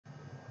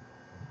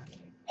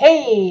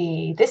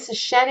Hey, this is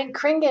Shannon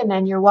Kringen,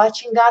 and you're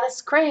watching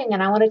Goddess KRING,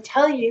 and I want to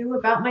tell you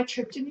about my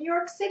trip to New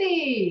York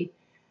City.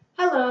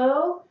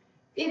 Hello,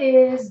 it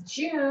is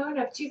June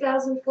of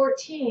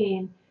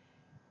 2014,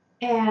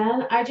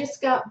 and I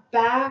just got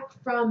back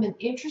from an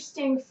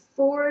interesting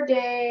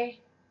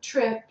 4-day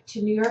trip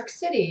to New York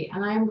City,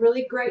 and I'm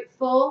really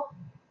grateful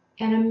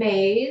and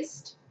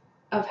amazed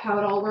of how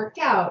it all worked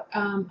out.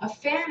 A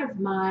fan of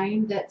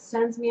mine that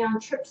sends me on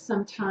trips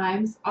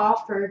sometimes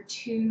offered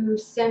to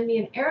send me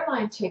an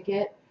airline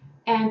ticket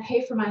and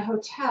pay for my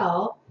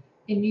hotel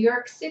in New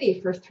York City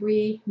for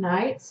 3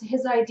 nights.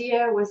 His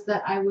idea was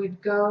that I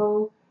would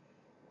go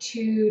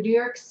to New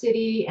York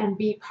City and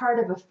be part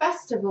of a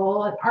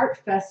festival, an art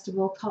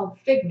festival called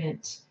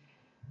Figment.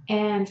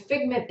 And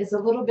Figment is a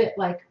little bit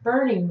like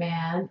Burning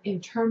Man in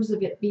terms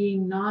of it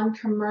being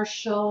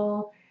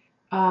non-commercial.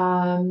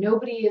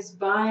 Nobody is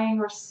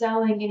buying or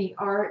selling any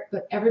art,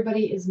 but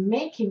everybody is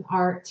making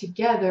art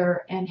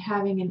together and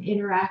having an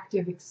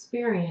interactive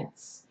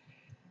experience.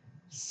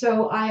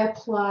 So I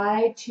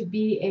applied to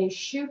be a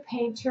shoe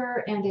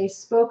painter and a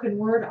spoken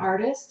word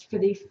artist for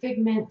the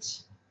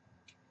Figment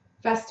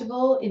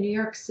Festival in New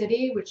York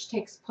City, which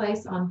takes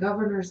place on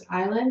Governor's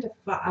Island,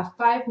 a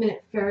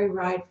 5-minute ferry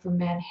ride from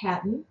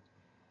Manhattan.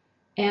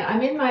 And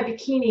I'm in my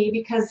bikini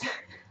because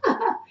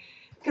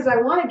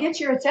I want to get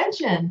your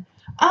attention.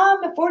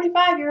 I'm a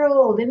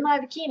 45-year-old in my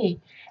bikini,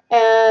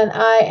 and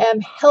I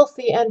am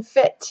healthy and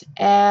fit,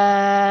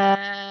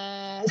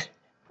 and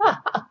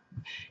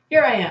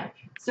here I am.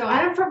 So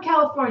I'm from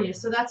California,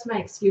 so that's my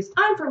excuse.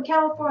 I'm from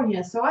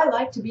California, so I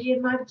like to be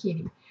in my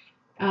bikini.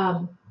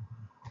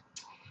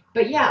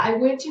 But yeah, I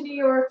went to New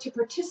York to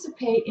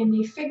participate in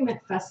the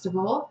Figment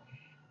Festival.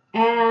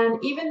 And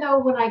even though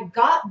when I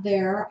got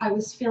there, I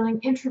was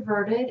feeling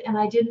introverted and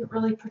I didn't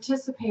really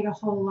participate a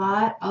whole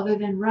lot other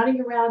than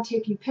running around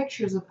taking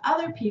pictures of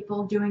other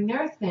people doing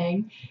their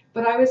thing,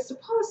 but I was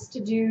supposed to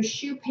do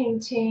shoe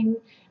painting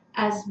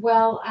as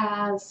well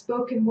as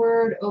spoken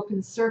word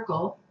open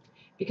circle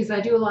because I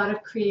do a lot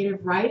of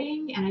creative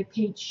writing and I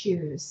paint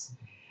shoes.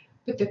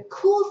 But the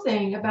cool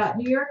thing about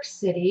New York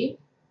City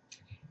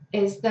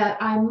is that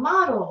I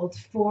modeled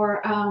for,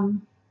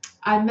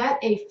 I met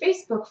a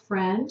Facebook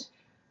friend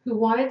who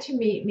wanted to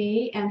meet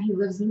me, and he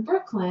lives in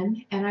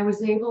Brooklyn, and I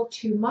was able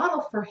to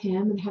model for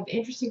him and have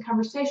interesting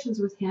conversations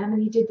with him,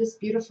 and he did this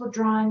beautiful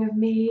drawing of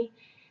me,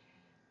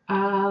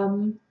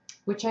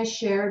 which I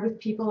shared with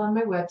people on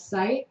my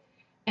website.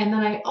 And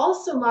then I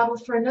also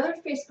modeled for another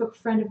Facebook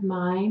friend of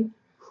mine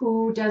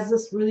who does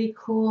this really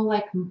cool,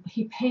 like,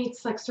 he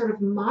paints like sort of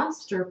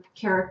monster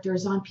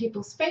characters on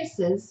people's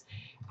faces.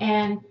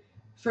 And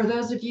for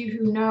those of you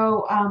who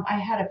know, I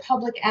had a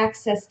public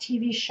access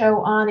TV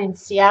show on in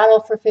Seattle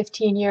for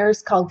 15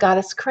 years called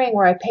Goddess KRING,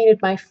 where I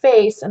painted my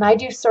face, and I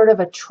do sort of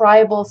a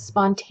tribal,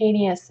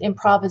 spontaneous,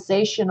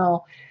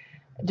 improvisational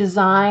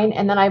design.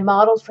 And then I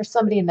modeled for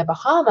somebody in the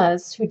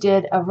Bahamas who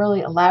did a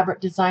really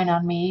elaborate design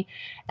on me.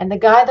 And the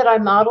guy that I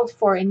modeled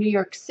for in New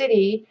York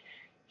City,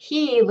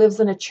 he lives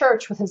in a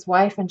church with his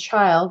wife and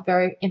child.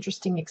 Very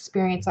interesting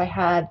experience I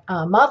had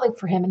modeling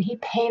for him, and he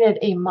painted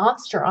a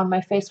monster on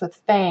my face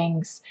with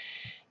fangs.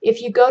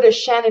 If you go to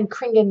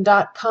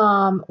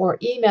shannonkringen.com or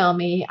email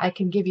me, I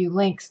can give you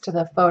links to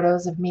the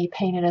photos of me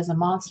painted as a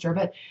monster.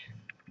 But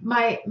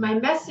my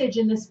message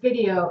in this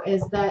video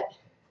is that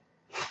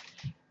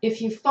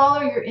if you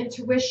follow your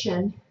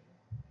intuition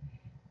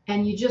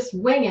and you just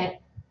wing it,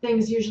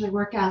 things usually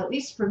work out. At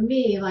least for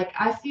me, like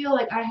I feel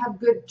like I have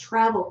good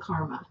travel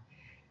karma.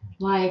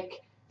 Like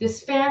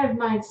this fan of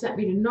mine sent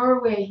me to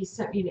Norway, he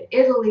sent me to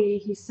Italy,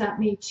 he sent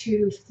me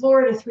to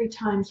Florida 3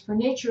 times for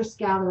naturist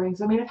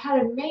gatherings. I mean, I've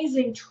had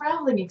amazing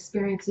traveling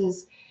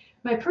experiences.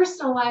 My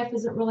personal life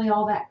isn't really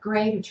all that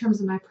great in terms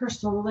of my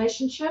personal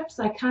relationships.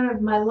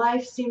 My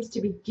life seems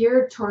to be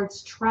geared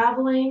towards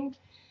traveling,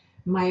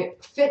 my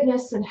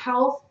fitness and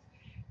health,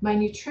 my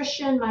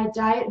nutrition, my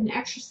diet and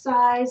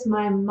exercise,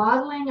 my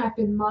modeling. I've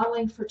been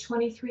modeling for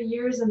 23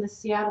 years in the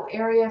Seattle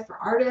area for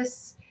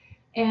artists.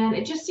 And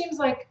it just seems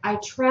like I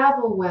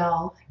travel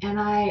well, and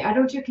I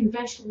don't do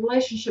conventional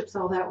relationships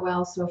all that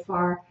well so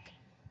far.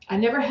 I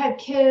never had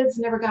kids,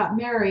 never got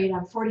married.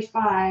 I'm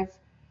 45.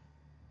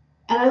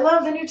 And I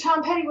love the new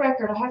Tom Petty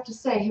record, I have to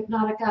say,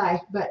 Hypnotic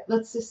Eye. But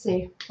let's just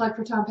say, plug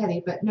for Tom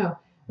Petty. But no,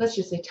 let's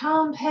just say,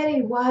 Tom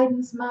Petty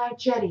widens my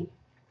jetty.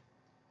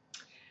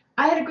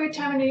 I had a great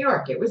time in New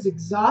York. It was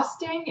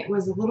exhausting. It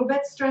was a little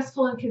bit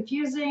stressful and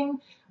confusing.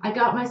 I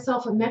got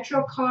myself a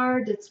Metro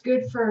card that's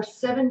good for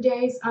 7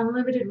 days,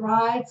 unlimited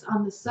rides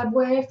on the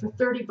subway for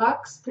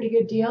 $30. Pretty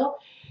good deal.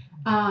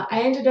 I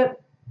ended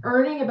up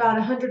earning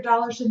about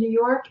 $100 in New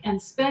York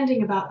and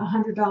spending about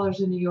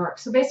 $100 in New York.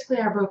 So basically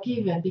I broke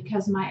even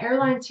because my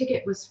airline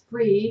ticket was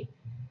free.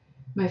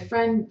 My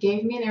friend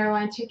gave me an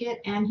airline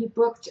ticket and he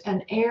booked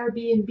an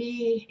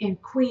Airbnb in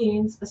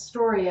Queens,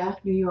 Astoria,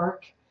 New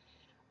York,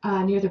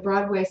 near the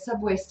Broadway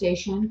subway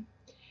station.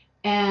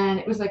 And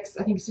it was like,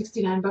 I think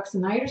 $69 a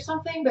night or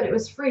something, but it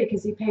was free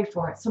because he paid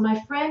for it. So my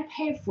friend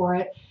paid for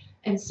it.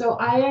 And so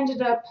I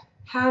ended up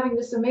having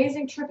this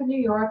amazing trip in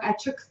New York. I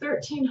took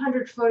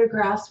 1,300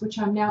 photographs, which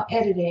I'm now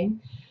editing.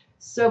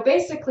 So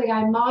basically,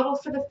 I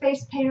modeled for the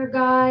face painter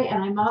guy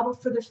and I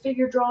modeled for the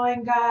figure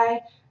drawing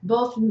guy.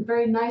 Both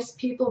very nice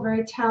people,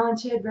 very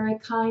talented, very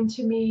kind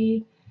to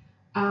me.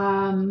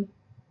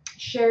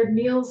 Shared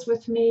meals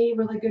with me,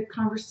 really good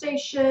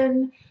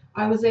conversation.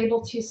 I was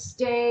able to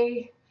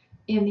stay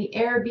in the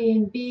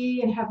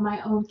Airbnb and have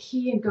my own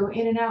key and go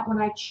in and out when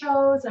I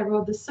chose. I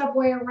rode the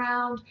subway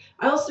around.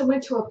 I also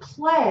went to a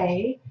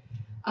play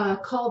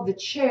called The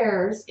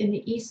Chairs in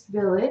the East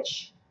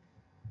Village,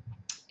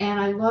 and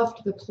I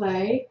loved the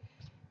play.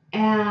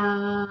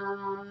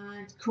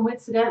 And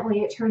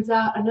coincidentally, it turns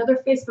out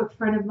another Facebook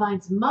friend of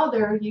mine's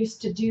mother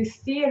used to do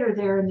theater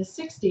there in the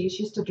 60s.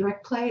 She used to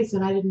direct plays,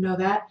 and I didn't know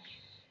that.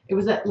 It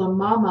was at La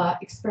Mama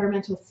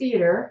Experimental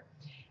Theater.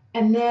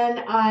 And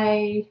then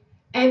I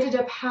ended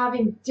up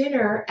having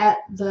dinner at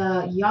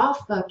the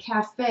Jaffa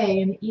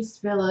Cafe in the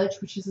East Village,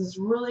 which is this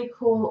really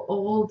cool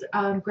old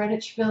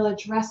Greenwich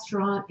Village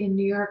restaurant in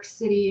New York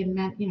City in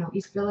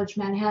East Village,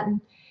 Manhattan.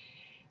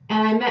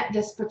 And I met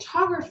this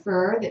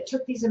photographer that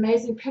took these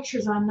amazing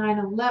pictures on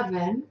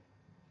 9/11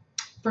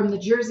 from the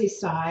Jersey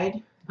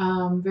side.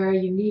 Very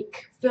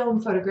unique film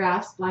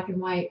photographs, black and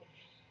white.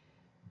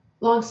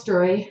 Long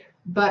story.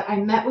 But I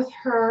met with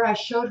her. I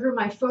showed her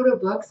my photo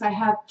books. I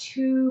have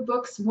 2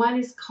 books. One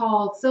is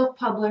called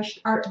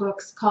self-published art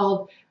books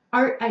called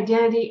Art,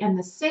 Identity, and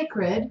the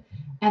Sacred.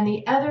 And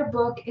the other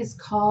book is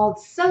called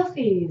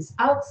Selfies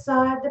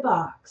Outside the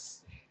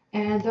Box.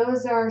 And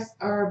those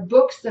are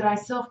books that I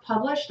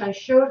self-published. I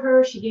showed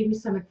her. She gave me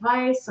some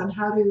advice on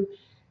how to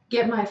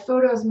get my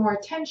photos more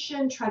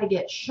attention, try to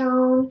get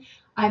shown.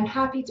 I'm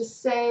happy to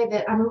say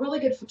that I'm a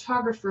really good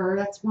photographer.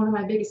 That's one of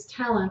my biggest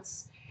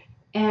talents.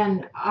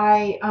 And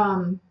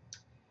one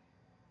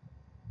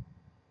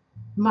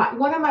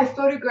of my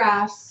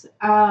photographs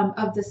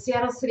of the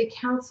Seattle City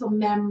Council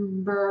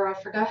member, I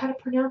forgot how to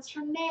pronounce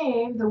her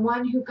name, the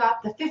one who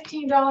got the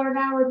 $15 an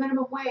hour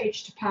minimum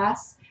wage to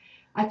pass.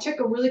 I took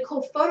a really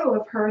cool photo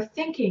of her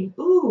thinking,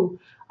 ooh,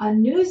 a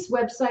news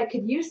website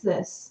could use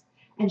this.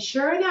 And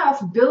sure enough,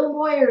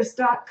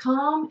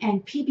 BillMoyers.com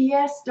and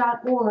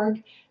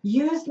PBS.org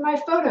used my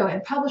photo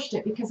and published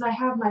it because I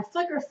have my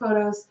Flickr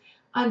photos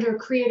under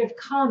Creative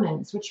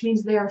Commons, which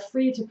means they are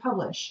free to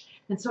publish.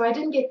 And so I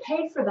didn't get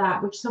paid for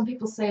that, which some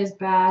people say is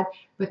bad.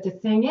 But the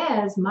thing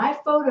is, my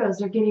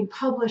photos are getting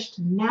published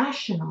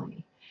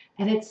nationally.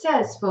 And it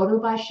says, photo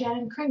by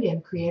Shannon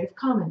Kringen, Creative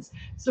Commons.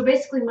 So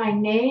basically my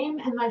name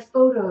and my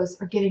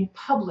photos are getting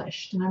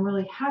published, and I'm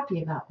really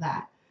happy about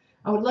that.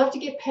 I would love to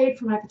get paid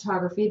for my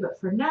photography, but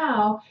for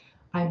now,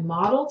 I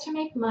model to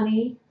make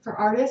money for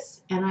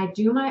artists, and I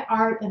do my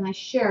art and I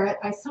share it.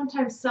 I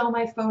sometimes sell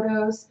my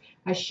photos.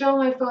 I show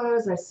my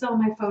photos. I sell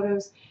my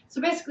photos. So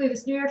basically,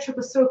 this New York trip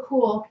was so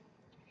cool.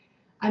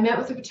 I met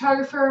with a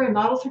photographer. I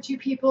modeled for 2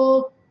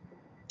 people.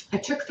 I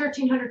took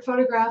 1,300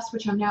 photographs,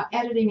 which I'm now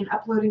editing and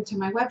uploading to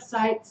my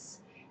websites,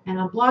 and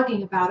I'm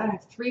blogging about it. I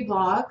have 3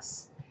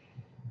 blogs.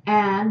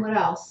 And what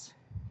else?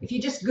 If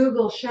you just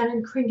Google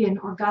Shannon Kringen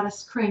or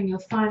Goddess KRING, you'll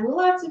find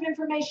lots of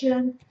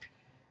information.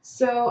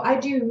 So I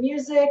do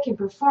music and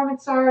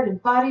performance art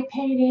and body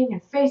painting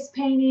and face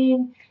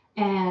painting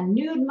and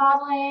nude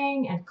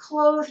modeling and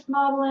clothed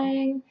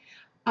modeling.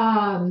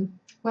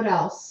 What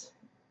else?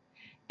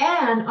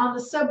 And on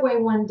the subway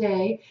one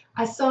day,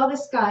 I saw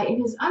this guy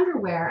in his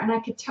underwear, and I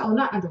could tell,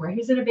 not underwear, he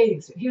was in a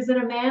bathing suit. He was in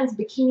a man's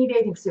bikini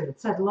bathing suit. It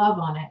said love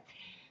on it.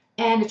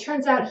 And it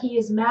turns out he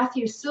is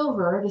Matthew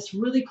Silver, this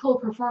really cool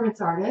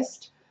performance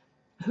artist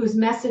whose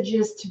message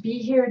is to be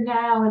here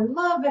now and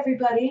love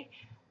everybody.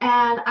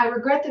 And I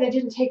regret that I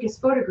didn't take his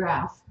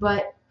photograph,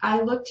 but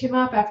I looked him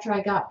up after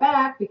I got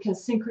back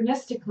because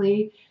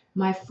synchronistically,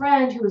 my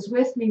friend who was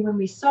with me when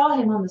we saw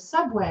him on the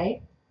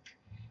subway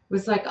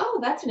was like, oh,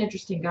 that's an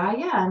interesting guy.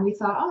 Yeah, and we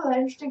thought, oh, that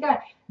interesting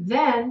guy.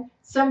 Then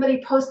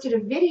somebody posted a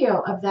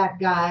video of that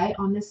guy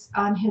on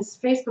his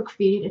Facebook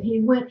feed, and he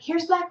went,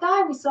 here's that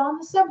guy we saw on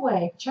the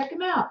subway. Check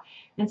him out.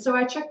 And so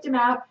I checked him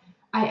out.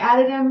 I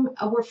added him.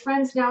 We're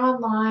friends now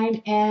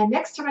online. And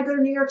next time I go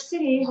to New York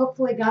City,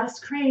 hopefully Goddess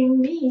KRING,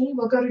 me,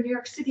 will go to New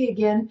York City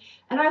again.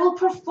 And I will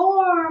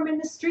perform in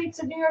the streets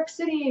of New York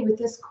City with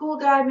this cool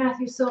guy,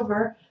 Matthew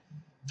Silver.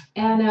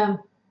 And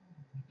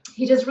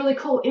he does really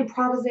cool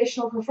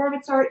improvisational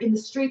performance art in the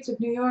streets of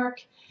New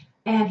York.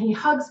 And he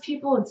hugs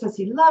people and says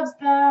he loves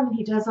them. And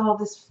he does all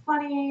this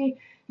funny.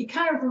 He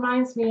kind of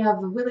reminds me of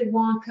Willy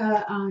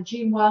Wonka,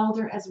 Gene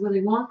Wilder as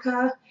Willy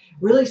Wonka.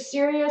 Really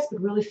serious, but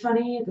really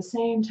funny at the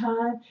same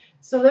time.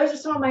 So those are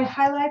some of my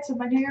highlights of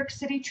my New York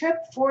City trip.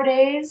 4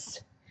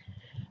 days.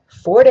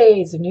 4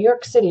 days in New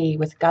York City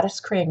with Goddess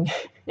KRING.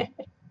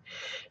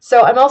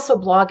 So I'm also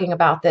blogging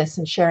about this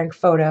and sharing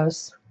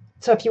photos.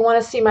 So if you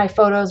want to see my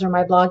photos or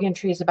my blog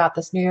entries about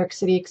this New York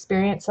City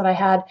experience that I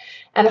had,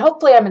 and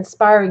hopefully I'm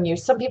inspiring you.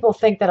 Some people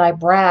think that I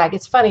brag.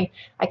 It's funny,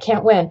 I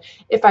can't win.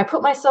 If I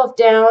put myself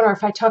down or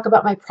if I talk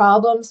about my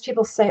problems,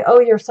 people say, oh,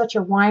 you're such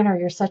a whiner,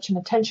 you're such an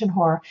attention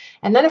whore.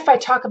 And then if I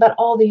talk about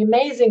all the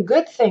amazing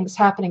good things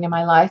happening in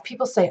my life,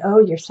 people say, oh,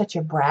 you're such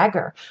a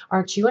bragger.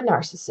 Aren't you a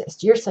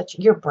narcissist?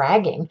 You're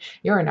bragging.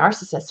 You're a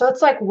narcissist. So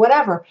it's like,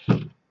 whatever.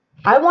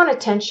 I want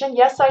attention.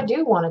 Yes, I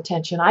do want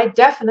attention. I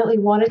definitely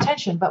want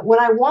attention. But what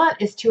I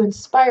want is to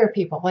inspire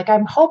people. Like,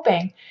 I'm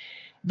hoping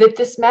that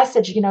this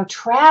message, you know,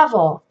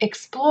 travel,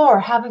 explore,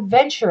 have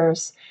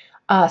adventures,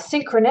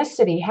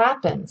 synchronicity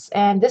happens.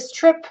 And this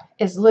trip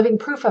is living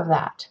proof of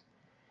that.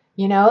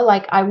 You know,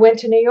 like I went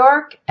to New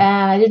York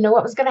and I didn't know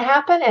what was going to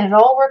happen, and it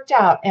all worked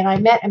out. And I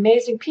met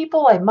amazing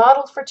people. I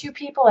modeled for 2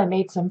 people. I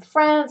made some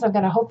friends. I'm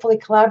going to hopefully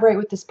collaborate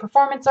with this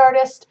performance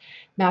artist,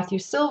 Matthew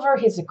Silver.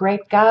 He's a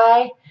great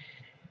guy.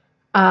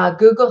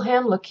 Google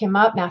him, look him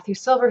up, Matthew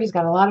Silver. He's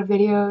got a lot of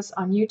videos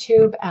on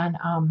YouTube. And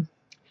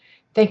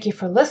thank you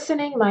for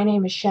listening. My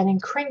name is Shannon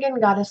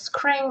Kringen, Goddess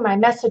KRING. My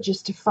message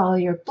is to follow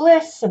your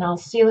bliss, and I'll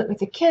seal it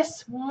with a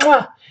kiss.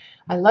 Mwah!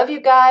 I love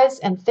you guys,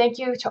 and thank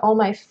you to all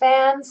my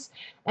fans,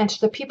 and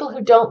to the people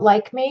who don't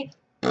like me.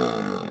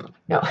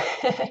 No,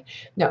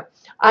 no.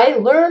 I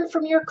learn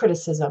from your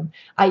criticism.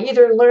 I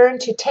either learn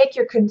to take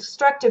your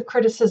constructive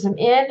criticism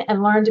in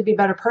and learn to be a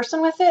better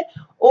person with it,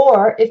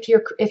 or if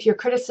your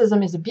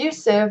criticism is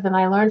abusive, then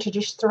I learn to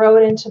just throw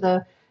it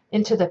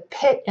into the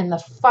pit in the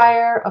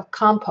fire of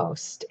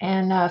compost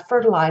and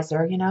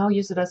fertilizer. You know,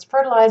 use it as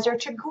fertilizer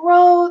to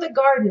grow the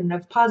garden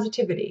of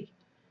positivity.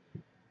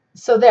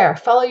 So there,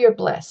 follow your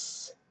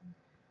bliss.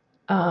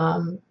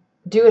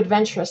 Do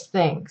adventurous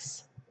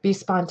things. Be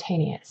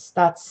spontaneous.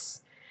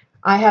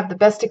 I have the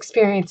best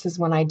experiences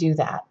when I do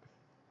that.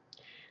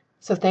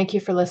 So thank you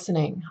for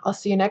listening. I'll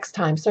see you next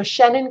time. So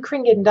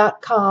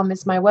ShannonKringen.com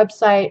is my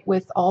website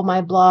with all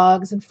my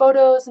blogs and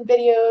photos and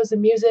videos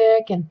and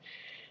music, and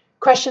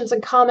questions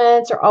and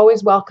comments are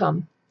always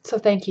welcome. So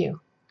thank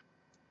you.